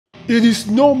It is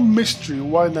no mystery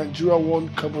why Nigeria won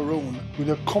Cameroon with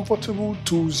a comfortable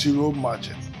 2-0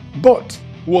 margin. But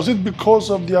was it because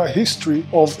of their history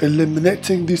of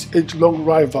eliminating this age-long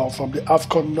rival from the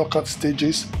AFCON knockout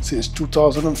stages since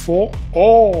 2004?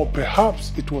 Or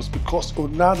perhaps it was because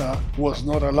Onana was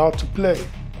not allowed to play?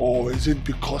 Or is it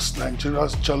because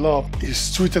Nigeria's Jollof is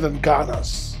sweeter than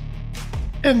Ghana's?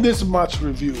 In this match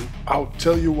review, I'll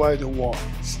tell you why they won.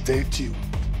 Stay tuned.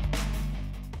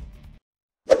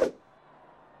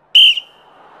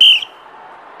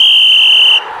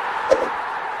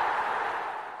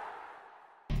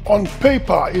 On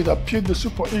paper, it appeared the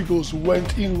Super Eagles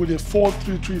went in with a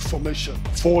 4-3-3 formation,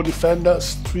 4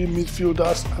 defenders, 3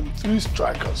 midfielders and 3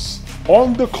 strikers.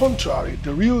 On the contrary,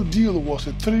 the real deal was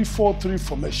a 3-4-3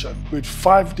 formation with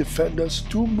 5 defenders,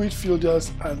 2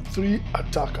 midfielders and 3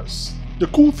 attackers. The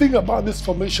cool thing about this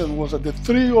formation was that the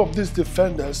 3 of these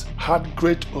defenders had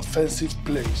great offensive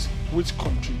plays, which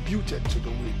contributed to the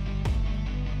win.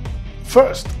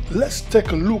 First, let's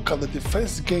take a look at the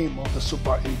defense game of the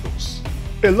Super Eagles.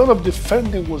 A lot of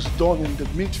defending was done in the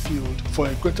midfield for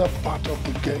a greater part of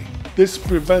the game. This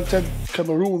prevented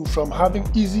Cameroon from having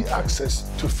easy access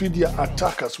to feed their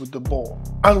attackers with the ball.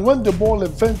 And when the ball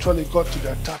eventually got to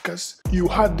the attackers, you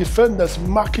had defenders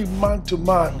marking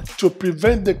man-to-man to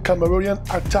prevent the Cameroonian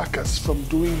attackers from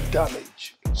doing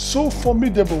damage. So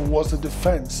formidable was the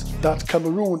defense that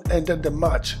Cameroon ended the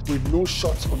match with no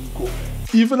shots on goal.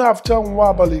 Even after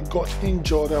Nwabali got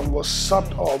injured and was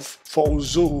subbed off for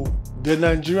Uzoho, the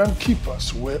Nigerian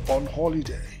keepers were on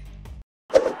holiday.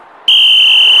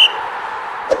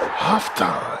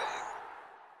 Halftime.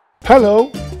 Hello,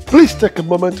 please take a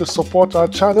moment to support our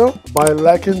channel by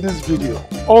liking this video.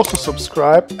 Also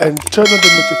subscribe and turn on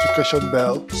the notification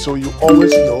bell so you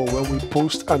always know when we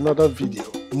post another video.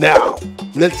 Now,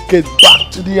 let's get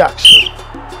back to the action.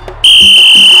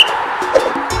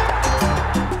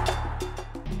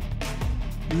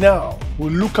 Now,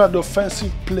 we'll look at the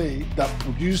offensive play that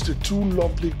produced the 2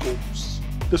 lovely goals.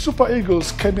 The Super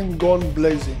Eagles came in gun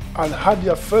blazing and had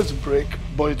their first break,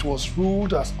 but it was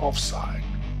ruled as offside.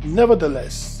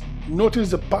 Nevertheless,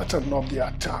 notice the pattern of the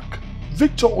attack.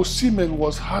 Victor Osimhen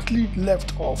was hardly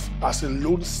left off as a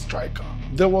lone striker.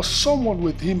 There was someone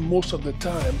with him most of the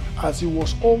time, as he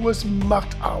was always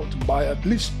marked out by at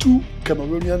least 2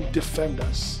 Cameroonian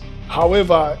defenders.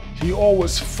 However, he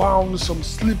always found some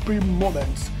slippery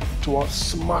moments to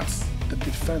outsmart the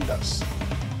defenders.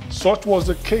 Such was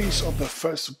the case of the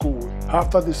first goal.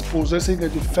 After dispossessing a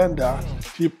defender,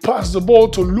 he passed the ball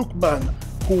to Lookman,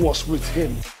 who was with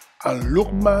him, and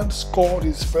Lookman scored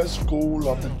his first goal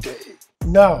of the day.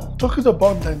 Now, talking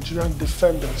about Nigerian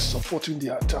defenders supporting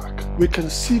the attack, we can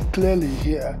see clearly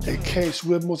here a case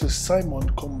where Moses Simon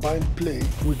combined play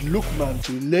with Lookman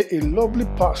to lay a lovely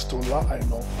pass to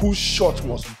Laino, whose shot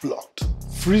was blocked.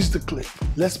 Freeze the clip.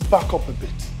 Let's back up a bit.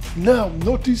 Now,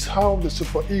 notice how the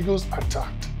Super Eagles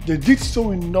attacked. They did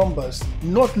so in numbers,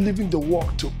 not leaving the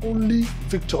work to only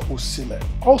Victor Osimhen.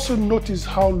 Also notice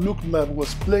how Lookman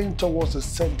was playing towards the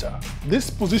center.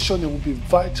 This positioning will be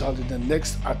vital in the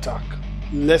next attack.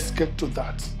 Let's get to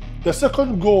that. The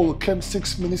second goal came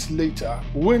 6 minutes later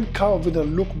when Calvin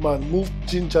and Lookman moved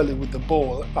gingerly with the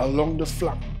ball along the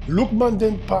flank. Lookman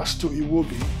then passed to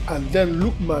Iwobi, and then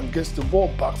Lookman gets the ball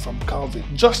back from Calvin.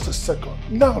 Just a second.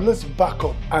 Now let's back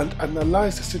up and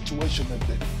analyze the situation a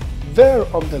bit. There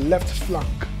on the left flank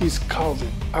is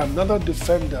Calvin, another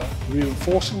defender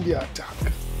reinforcing the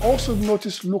attack. Also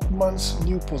notice Lookman's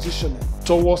new positioning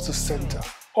towards the center.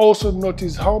 Also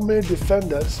notice how many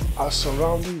defenders are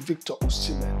surrounding Victor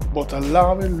Osimhen, but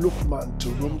allowing Lookman to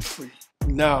roam free.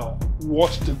 Now,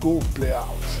 watch the goal play out.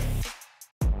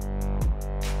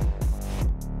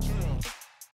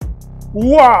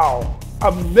 Wow!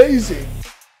 Amazing!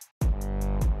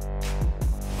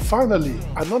 Finally,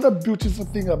 another beautiful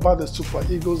thing about the Super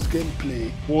Eagles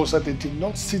gameplay was that they did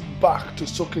not sit back to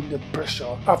soak in the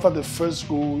pressure after the first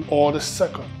goal or the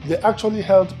second. They actually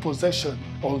held possession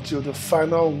until the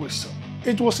final whistle.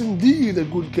 It was indeed a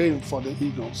good game for the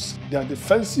Eagles. Their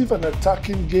defensive and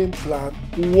attacking game plan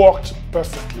worked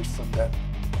perfectly for them.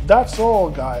 That's all,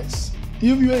 guys.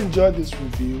 If you enjoyed this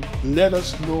review, let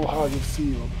us know how you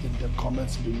feel in the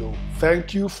comments below.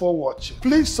 Thank you for watching.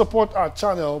 Please support our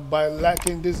channel by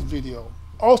liking this video.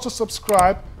 Also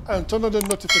subscribe and turn on the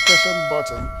notification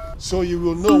button so you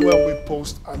will know when we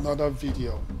post another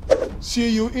video. See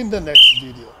you in the next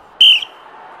video.